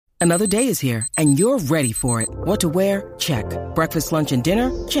Another day is here, and you're ready for it. What to wear? Check. Breakfast, lunch, and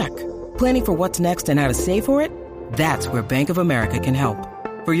dinner? Check. Planning for what's next and how to save for it? That's where Bank of America can help.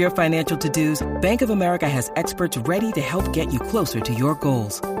 For your financial to-dos, Bank of America has experts ready to help get you closer to your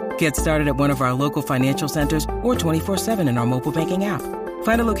goals. Get started at one of our local financial centers or 24/7 in our mobile banking app.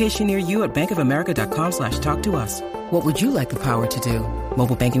 Find a location near you at bankofamerica.com/talktous. What would you like the power to do?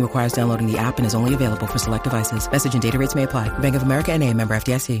 Mobile banking requires downloading the app and is only available for select devices. Message and data rates may apply. Bank of America N.A., member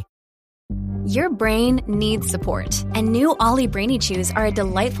FDIC. Your brain needs support, and new Ollie Brainy Chews are a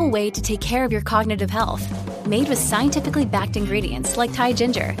delightful way to take care of your cognitive health. Made with scientifically backed ingredients like Thai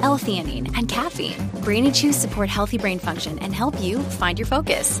ginger, L-theanine, and caffeine, Brainy Chews support healthy brain function and help you find your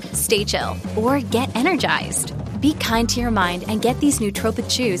focus, stay chill, or get energized. Be kind to your mind and get these nootropic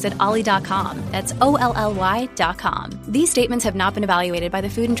chews at ollie.com. That's OLLY.com. These statements have not been evaluated by the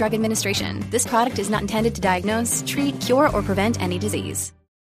Food and Drug Administration. This product is not intended to diagnose, treat, cure, or prevent any disease.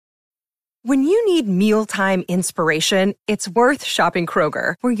 When you need mealtime inspiration, it's worth shopping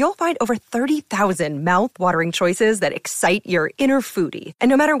Kroger, where you'll find over 30,000 mouth-watering choices that excite your inner foodie. And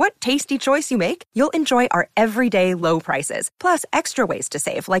no matter what tasty choice you make, you'll enjoy our everyday low prices, plus extra ways to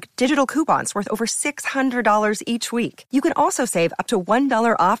save, like digital coupons worth over $600 each week. You can also save up to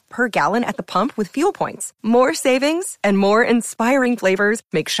 $1 off per gallon at the pump with fuel points. More savings and more inspiring flavors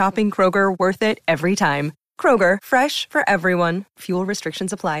make shopping Kroger worth it every time. Kroger, fresh for everyone. Fuel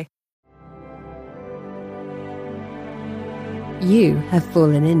restrictions apply. You have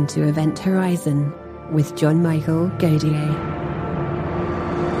fallen into Event Horizon with John Michael Godier.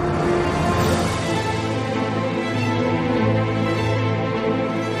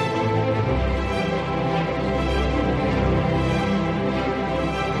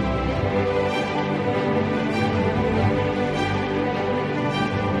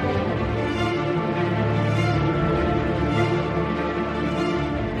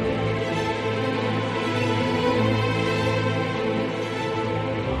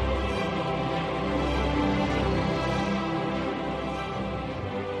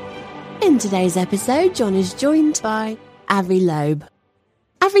 In today's episode, John is joined by Avi Loeb.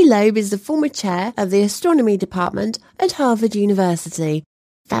 Avi Loeb is the former chair of the astronomy department at Harvard University,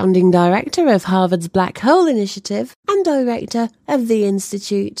 founding director of Harvard's Black Hole Initiative, and director of the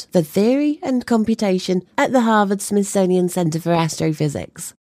Institute for Theory and Computation at the Harvard-Smithsonian Center for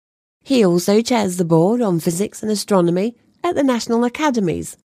Astrophysics. He also chairs the board on physics and astronomy at the National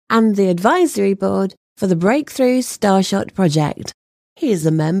Academies and the advisory board for the Breakthrough Starshot Project. He is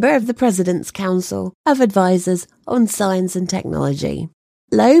a member of the President's Council of Advisors on Science and Technology.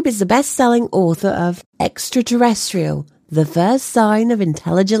 Loeb is the best-selling author of Extraterrestrial, the First Sign of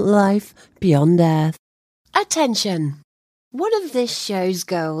Intelligent Life Beyond Earth. Attention! One of this show's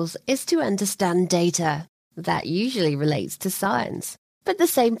goals is to understand data. That usually relates to science, but the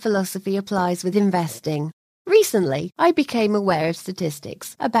same philosophy applies with investing. Recently, I became aware of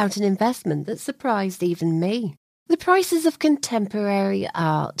statistics about an investment that surprised even me. The prices of contemporary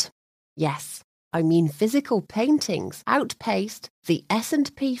art. Yes, I mean physical paintings outpaced the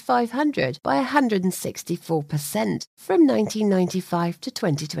S&P 500 by 164% from 1995 to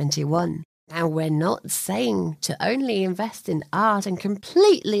 2021. Now, we're not saying to only invest in art and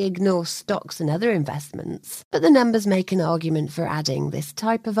completely ignore stocks and other investments, but the numbers make an argument for adding this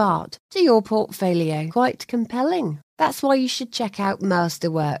type of art to your portfolio quite compelling. That's why you should check out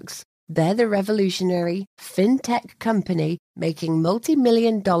Masterworks. They're the revolutionary fintech company making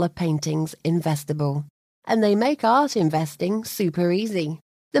multi-million-dollar paintings investable. And they make art investing super easy.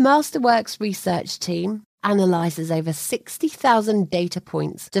 The Masterworks research team analyzes over 60,000 data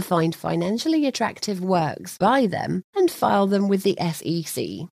points to find financially attractive works, buy them, and file them with the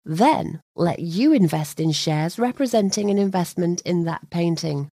SEC. Then let you invest in shares representing an investment in that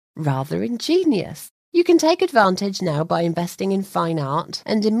painting. Rather ingenious. You can take advantage now by investing in fine art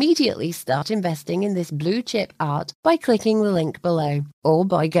and immediately start investing in this blue chip art by clicking the link below or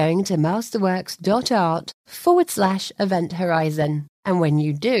by going to masterworks.art/event horizon. And when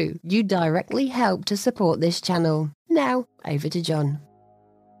you do, you directly help to support this channel. Now, over to John.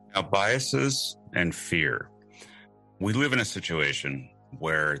 Now, biases and fear. We live in a situation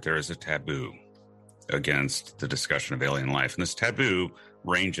where there is a taboo against the discussion of alien life. And this taboo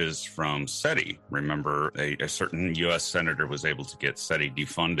ranges from SETI. Remember, a certain U.S. senator was able to get SETI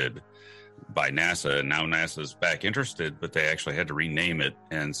defunded by NASA, and now NASA's back interested, but they actually had to rename it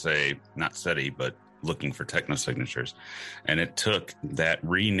and say, not SETI, but looking for technosignatures. And it took that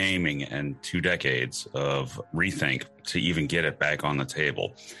renaming and 2 decades of rethink to even get it back on the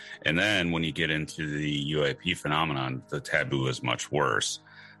table. And then when you get into the UAP phenomenon, the taboo is much worse.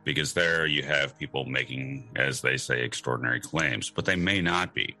 because there you have people making, as they say, extraordinary claims, but they may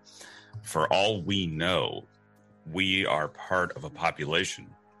not be. For all we know, we are part of a population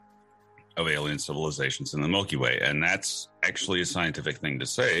of alien civilizations in the Milky Way. And that's actually a scientific thing to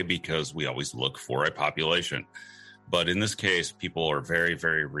say because we always look for a population. But in this case, people are very,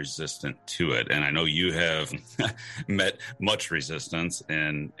 very resistant to it. And I know you have met much resistance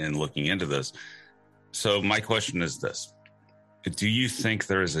in looking into this. So my question is this. Do you think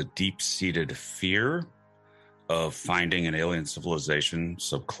there is a deep-seated fear of finding an alien civilization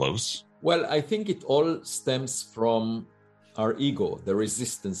so close? Well, I think it all stems from our ego, the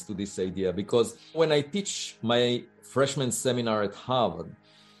resistance to this idea. Because when I teach my freshman seminar at Harvard,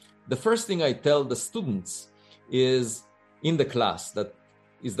 the first thing I tell the students is in the class that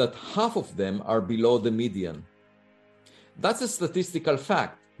half of them are below the median. That's a statistical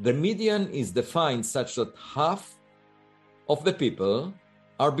fact. The median is defined such that half of the people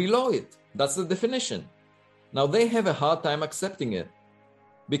are below it. That's the definition. Now, they have a hard time accepting it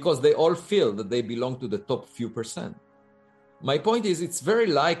because they all feel that they belong to the top few percent. My point is, it's very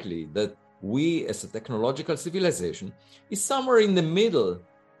likely that we as a technological civilization is somewhere in the middle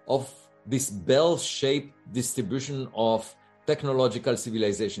of this bell-shaped distribution of technological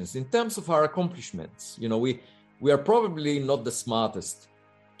civilizations in terms of our accomplishments. You know, we are probably not the smartest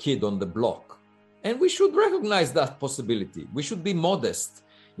kid on the block. And we should recognize that possibility. We should be modest.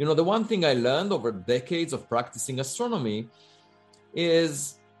 You know, the one thing I learned over decades of practicing astronomy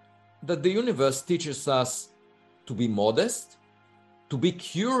is that the universe teaches us to be modest, to be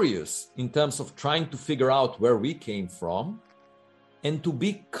curious in terms of trying to figure out where we came from, and to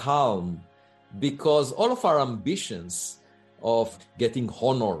be calm, because all of our ambitions of getting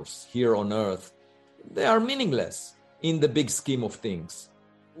honors here on Earth, they are meaningless in the big scheme of things.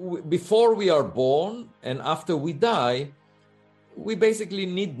 Before we are born and after we die, we basically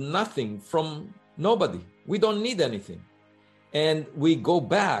need nothing from nobody. We don't need anything. And we go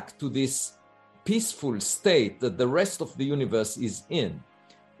back to this peaceful state that the rest of the universe is in.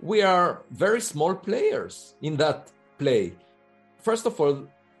 We are very small players in that play. First of all,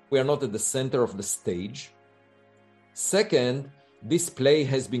 we are not at the center of the stage. Second, this play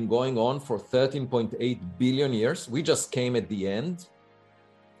has been going on for 13.8 billion years. We just came at the end.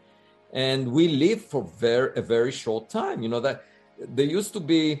 And we live for a very short time. You know, that there used to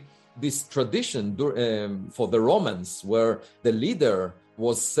be this tradition for the Romans where the leader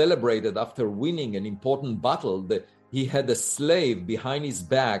was celebrated after winning an important battle. That he had a slave behind his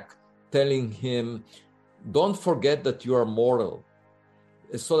back telling him, don't forget that you are mortal,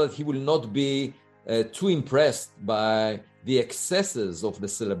 so that he will not be too impressed by the excesses of the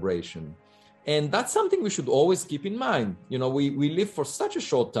celebration. And that's something we should always keep in mind. You know, we live for such a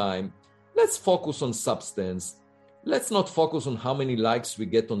short time. Let's focus on substance. Let's not focus on how many likes we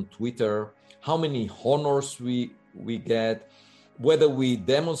get on Twitter, how many honors we get, whether we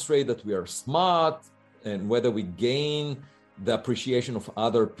demonstrate that we are smart, and whether we gain the appreciation of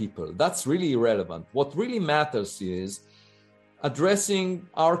other people. That's really irrelevant. What really matters is addressing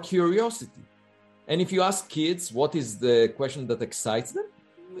our curiosity. And if you ask kids, what is the question that excites them?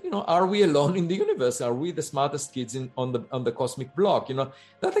 You know, are we alone in the universe? Are we the smartest kids on the cosmic block? You know,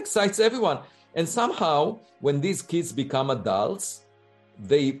 that excites everyone. And somehow, when these kids become adults,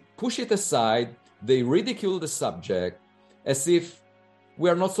 they push it aside, they ridicule the subject as if we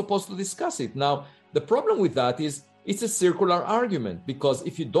are not supposed to discuss it. Now, the problem with that is it's a circular argument, because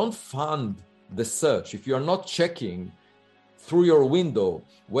if you don't fund the search, if you are not checking through your window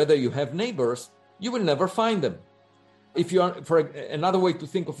whether you have neighbors, you will never find them. If you are, another way to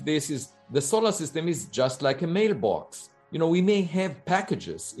think of this is the solar system is just like a mailbox. You know, we may have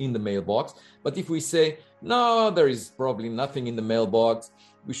packages in the mailbox, but if we say, no, there is probably nothing in the mailbox,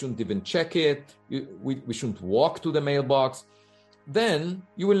 we shouldn't even check it, we shouldn't walk to the mailbox, then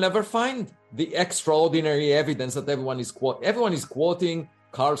you will never find the extraordinary evidence that everyone is quoting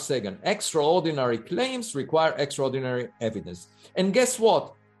Carl Sagan. Extraordinary claims require extraordinary evidence. And guess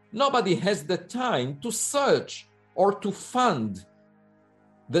what? Nobody has the time to search or to fund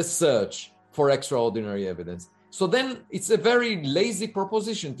the search for extraordinary evidence. So then it's a very lazy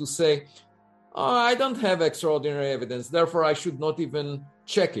proposition to say, oh, I don't have extraordinary evidence, therefore I should not even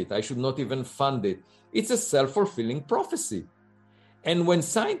check it. I should not even fund it. It's a self-fulfilling prophecy. And when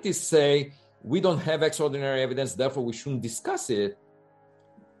scientists say, we don't have extraordinary evidence, therefore we shouldn't discuss it,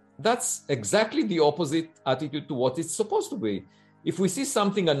 that's exactly the opposite attitude to what it's supposed to be. If we see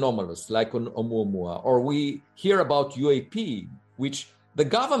something anomalous, like on Oumuamua, or we hear about UAP, which the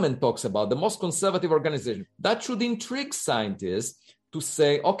government talks about, the most conservative organization, that should intrigue scientists to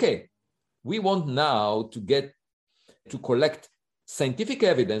say, okay, we want now to collect scientific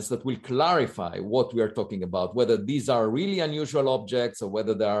evidence that will clarify what we are talking about, whether these are really unusual objects or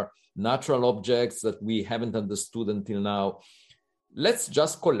whether they are natural objects that we haven't understood until now. Let's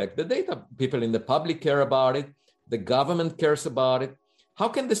just collect the data. People in the public care about it. The government cares about it. How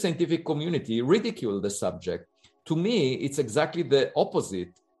can the scientific community ridicule the subject? To me, it's exactly the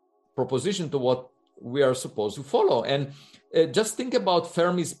opposite proposition to what we are supposed to follow. And just think about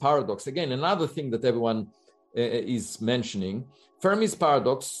Fermi's paradox. Again, another thing that everyone is mentioning. Fermi's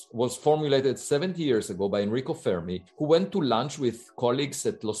paradox was formulated 70 years ago by Enrico Fermi, who went to lunch with colleagues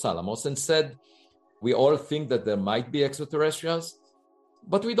at Los Alamos and said, we all think that there might be extraterrestrials,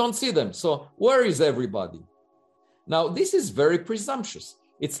 but we don't see them. So where is everybody? Now, this is very presumptuous.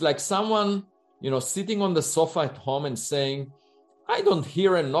 It's like someone, sitting on the sofa at home and saying, I don't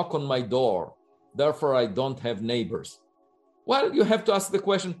hear a knock on my door, therefore I don't have neighbors. Well, you have to ask the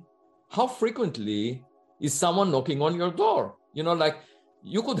question, how frequently is someone knocking on your door?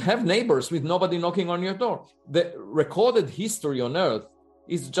 You could have neighbors with nobody knocking on your door. The recorded history on Earth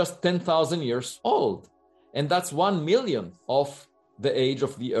is just 10,000 years old. And that's 1 millionth of the age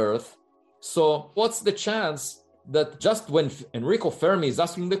of the Earth. So what's the chance that just when Enrico Fermi is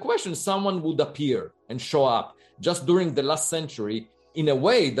asking the question, someone would appear and show up just during the last century in a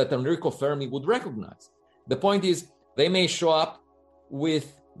way that Enrico Fermi would recognize? The point is, they may show up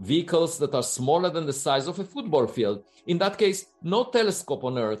with vehicles that are smaller than the size of a football field. In that case, no telescope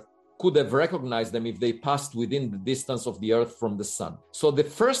on Earth could have recognized them if they passed within the distance of the Earth from the sun. So the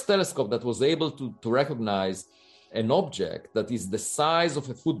first telescope that was able to recognize an object that is the size of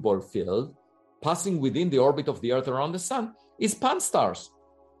a football field passing within the orbit of the Earth around the sun is Pan-STARRS.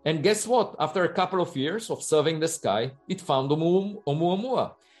 And guess what? After a couple of years of observing the sky, it found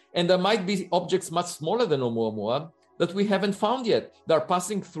Oumuamua. And there might be objects much smaller than Oumuamua that we haven't found yet. They're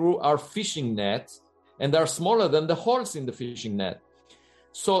passing through our fishing net, and they're smaller than the holes in the fishing net.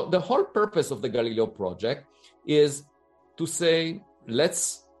 So the whole purpose of the Galileo project is to say,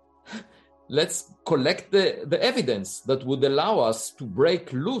 let's collect the evidence that would allow us to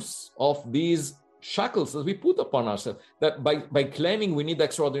break loose of these shackles that we put upon ourselves. That by claiming we need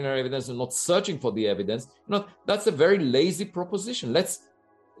extraordinary evidence and not searching for the evidence, that's a very lazy proposition. Let's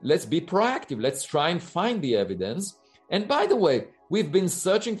be proactive. Let's try and find the evidence. And by the way, we've been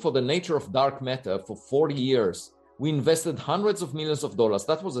searching for the nature of dark matter for 40 years. We invested hundreds of millions of dollars.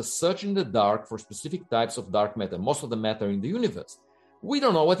 That was a search in the dark for specific types of dark matter, most of the matter in the universe. We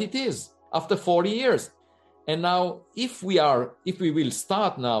don't know what it is after 40 years. And now, if we will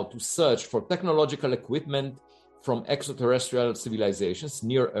start now to search for technological equipment from extraterrestrial civilizations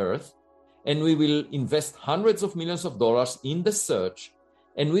near Earth, and we will invest hundreds of millions of dollars in the search,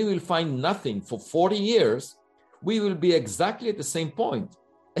 and we will find nothing for 40 years, we will be exactly at the same point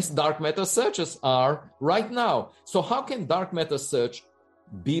as dark matter searches are right now. So how can dark matter search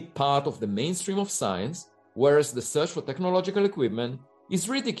be part of the mainstream of science, whereas the search for technological equipment is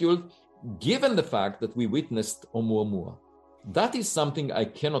ridiculed, given the fact that we witnessed Oumuamua? That is something I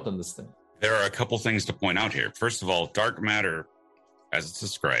cannot understand. There are a couple things to point out here. First of all, dark matter, as it's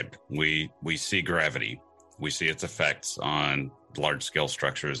described, we see gravity. We see its effects on large-scale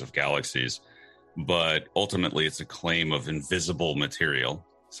structures of galaxies. But ultimately, it's a claim of invisible material,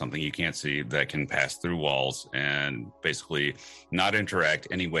 something you can't see that can pass through walls and basically not interact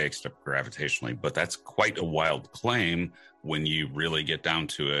any way except gravitationally. But that's quite a wild claim when you really get down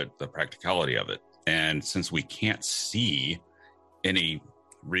to it, the practicality of it. And since we can't see any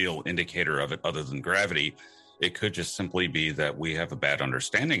real indicator of it other than gravity, it could just simply be that we have a bad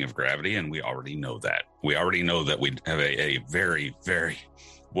understanding of gravity, and we already know that. We already know that we have a very, very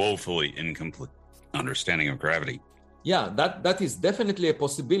woefully incomplete understanding of gravity. Yeah, that is definitely a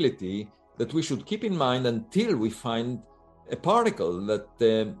possibility that we should keep in mind until we find a particle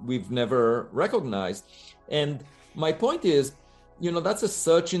that we've never recognized. And my point is, that's a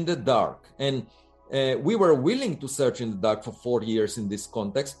search in the dark. And we were willing to search in the dark for 40 years in this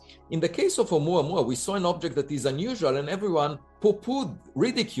context. In the case of Oumuamua, we saw an object that is unusual, and everyone poo-pooed,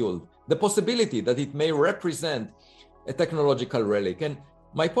 ridiculed the possibility that it may represent a technological relic. And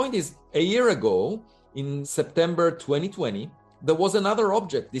my point is, a year ago, in September 2020, there was another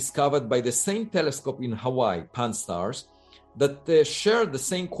object discovered by the same telescope in Hawaii, Pan-STARRS, that shared the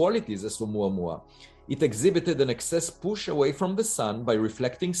same qualities as Oumuamua. It exhibited an excess push away from the sun by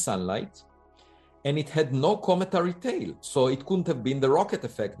reflecting sunlight, and it had no cometary tail, so it couldn't have been the rocket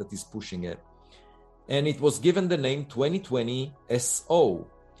effect that is pushing it. And it was given the name 2020 SO.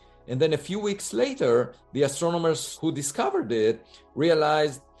 And then a few weeks later, the astronomers who discovered it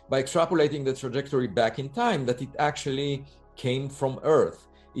realized by extrapolating the trajectory back in time that it actually came from Earth.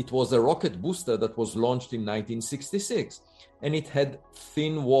 It was a rocket booster that was launched in 1966, and it had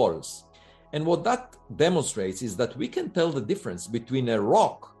thin walls. And what that demonstrates is that we can tell the difference between a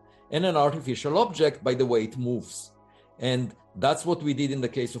rock and an artificial object by the way it moves. And that's what we did in the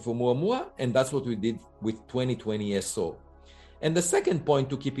case of Oumuamua, and that's what we did with 2020 SO. And the second point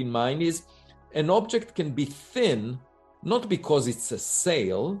to keep in mind is an object can be thin, not because it's a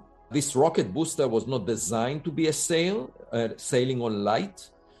sail. This rocket booster was not designed to be a sail, sailing on light.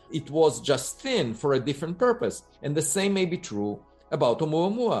 It was just thin for a different purpose. And the same may be true about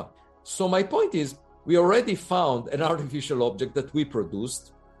Oumuamua. So my point is, we already found an artificial object that we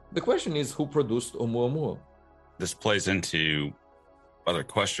produced. The question is, who produced Oumuamua? This plays into other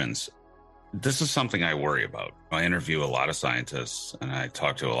questions. This is something I worry about. I interview a lot of scientists, and I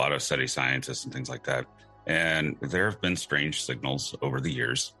talk to a lot of SETI scientists and things like that. And there have been strange signals over the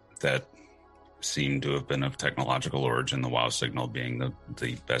years that seem to have been of technological origin, the WOW signal being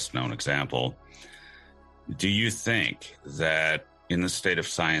the best known example. Do you think that in the state of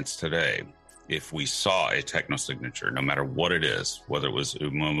science today, if we saw a technosignature, no matter what it is, whether it was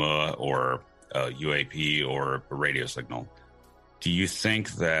Oumuamua or a UAP or a radio signal, do you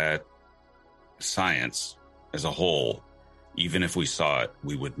think that science as a whole, even if we saw it,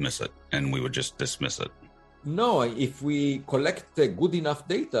 we would miss it and we would just dismiss it? No, if we collect good enough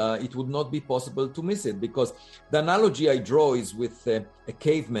data, it would not be possible to miss it, because the analogy I draw is with a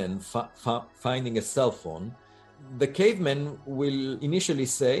caveman finding a cell phone. The caveman will initially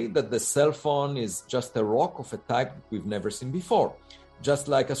say that the cell phone is just a rock of a type we've never seen before. Just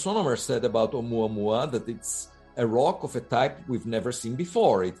like astronomers said about Oumuamua, that it's a rock of a type we've never seen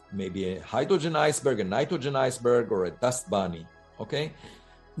before. It may be a hydrogen iceberg, a nitrogen iceberg, or a dust bunny, okay?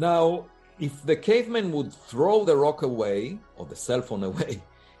 Now, if the caveman would throw the rock away, or the cell phone away,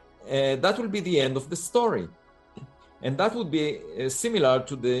 that will be the end of the story. And that would be similar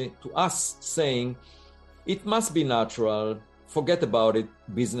to us saying, it must be natural, forget about it,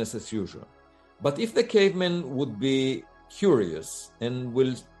 business as usual. But if the caveman would be curious and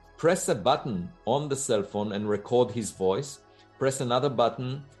will press a button on the cell phone and record his voice, press another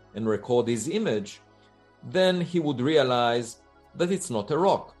button and record his image, then he would realize that it's not a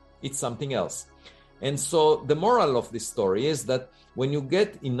rock, it's something else. And so the moral of this story is that when you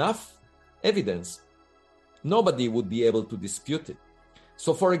get enough evidence, nobody would be able to dispute it.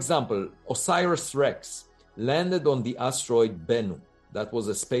 So for example, OSIRIS-REx landed on the asteroid Bennu. That was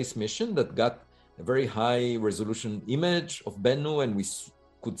a space mission that got a very high resolution image of Bennu, and we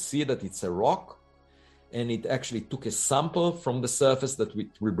could see that it's a rock. And it actually took a sample from the surface that we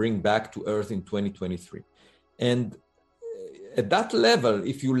will bring back to Earth in 2023. And at that level,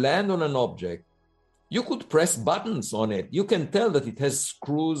 if you land on an object, you could press buttons on it. You can tell that it has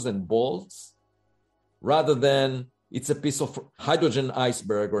screws and bolts rather than it's a piece of hydrogen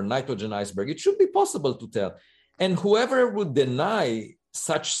iceberg or nitrogen iceberg. It should be possible to tell. And whoever would deny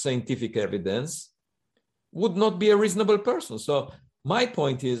such scientific evidence would not be a reasonable person. So my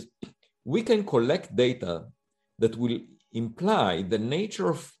point is, we can collect data that will imply the nature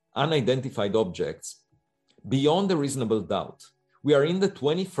of unidentified objects beyond a reasonable doubt. We are in the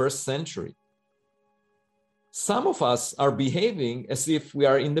 21st century. Some of us are behaving as if we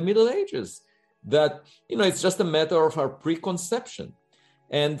are in the Middle Ages, that, it's just a matter of our preconception.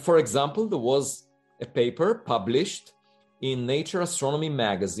 And for example, there was a paper published in Nature Astronomy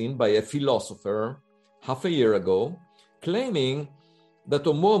magazine by a philosopher half a year ago, claiming that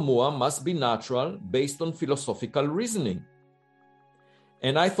Oumuamua must be natural based on philosophical reasoning.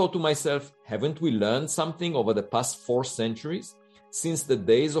 And I thought to myself, haven't we learned something over the past 4 centuries, since the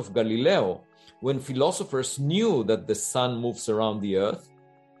days of Galileo, when philosophers knew that the sun moves around the earth,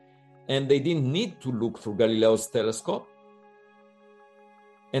 and they didn't need to look through Galileo's telescope?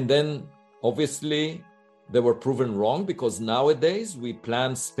 And then, obviously, they were proven wrong, because nowadays we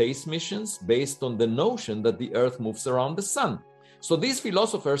plan space missions based on the notion that the earth moves around the sun. So these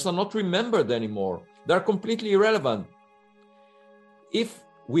philosophers are not remembered anymore. They're completely irrelevant. If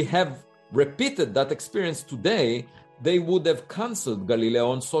we have repeated that experience today, they would have canceled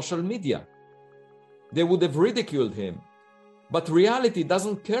Galileo on social media. They would have ridiculed him. But reality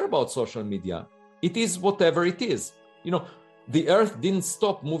doesn't care about social media. It is whatever it is. The earth didn't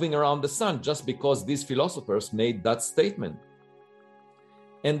stop moving around the sun just because these philosophers made that statement.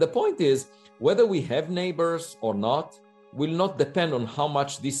 And the point is, whether we have neighbors or not will not depend on how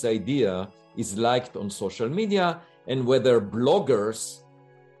much this idea is liked on social media and whether bloggers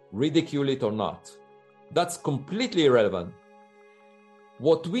ridicule it or not. That's completely irrelevant.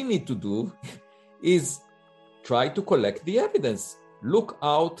 What we need to do is try to collect the evidence. look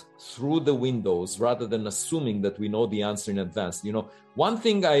out through the windows rather than assuming that we know the answer in advance. One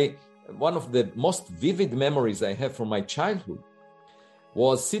of the most vivid memories I have from my childhood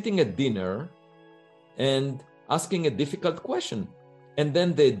was sitting at dinner and asking a difficult question. And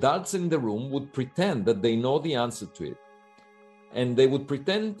then the adults in the room would pretend that they know the answer to it. And they would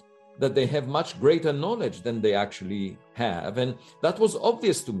pretend that they have much greater knowledge than they actually have. And that was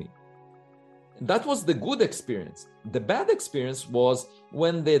obvious to me. That was the good experience. The bad experience was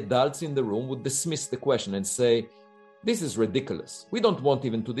when the adults in the room would dismiss the question and say, this is ridiculous. We don't want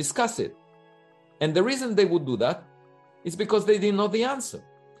even to discuss it. And the reason they would do that is because they didn't know the answer.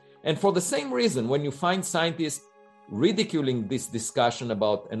 And for the same reason, when you find scientists ridiculing this discussion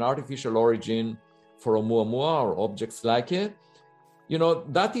about an artificial origin for Oumuamua or objects like it,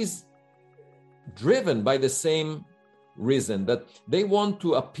 that is driven by the same reason, that they want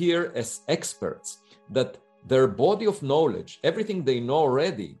to appear as experts, that their body of knowledge, everything they know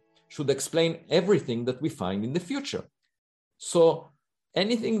already, should explain everything that we find in the future. So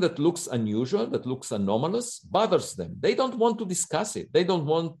anything that looks unusual, that looks anomalous, bothers them. They don't want to discuss it. They don't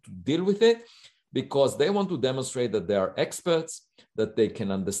want to deal with it because they want to demonstrate that they are experts, that they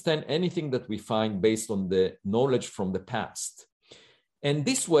can understand anything that we find based on the knowledge from the past. And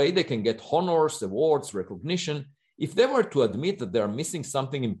this way they can get honors, awards, recognition. If they were to admit that they are missing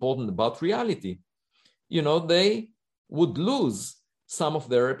something important about reality, they would lose some of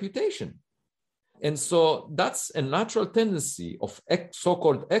their reputation. And so that's a natural tendency of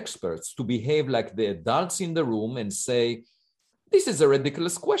so-called experts to behave like the adults in the room and say, this is a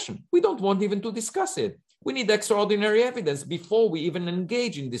ridiculous question. We don't want even to discuss it. We need extraordinary evidence before we even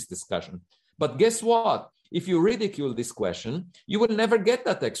engage in this discussion. But guess what? If you ridicule this question, you will never get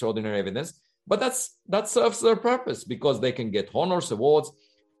that extraordinary evidence. But that serves their purpose because they can get honors, awards,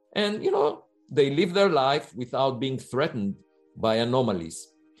 and they live their life without being threatened by anomalies.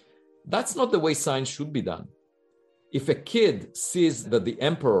 That's not the way science should be done. If a kid sees that the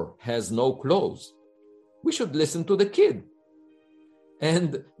emperor has no clothes, we should listen to the kid.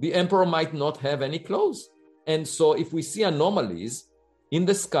 And the emperor might not have any clothes. And so if we see anomalies in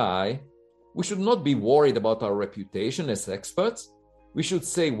the sky, we should not be worried about our reputation as experts. We should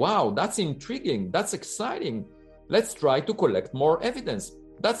say, wow, that's intriguing, that's exciting. Let's try to collect more evidence.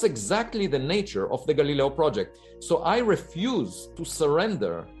 That's exactly the nature of the Galileo project. So I refuse to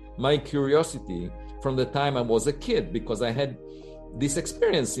surrender my curiosity from the time I was a kid because I had this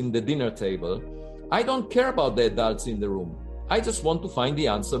experience in the dinner table. I don't care about the adults in the room. I just want to find the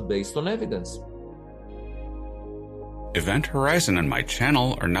answer based on evidence. Event Horizon and my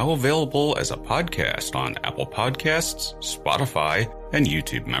channel are now available as a podcast on Apple Podcasts, Spotify, and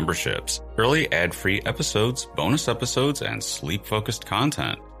YouTube memberships. Early ad-free episodes, bonus episodes, and sleep-focused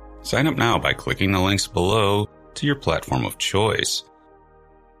content. Sign up now by clicking the links below to your platform of choice.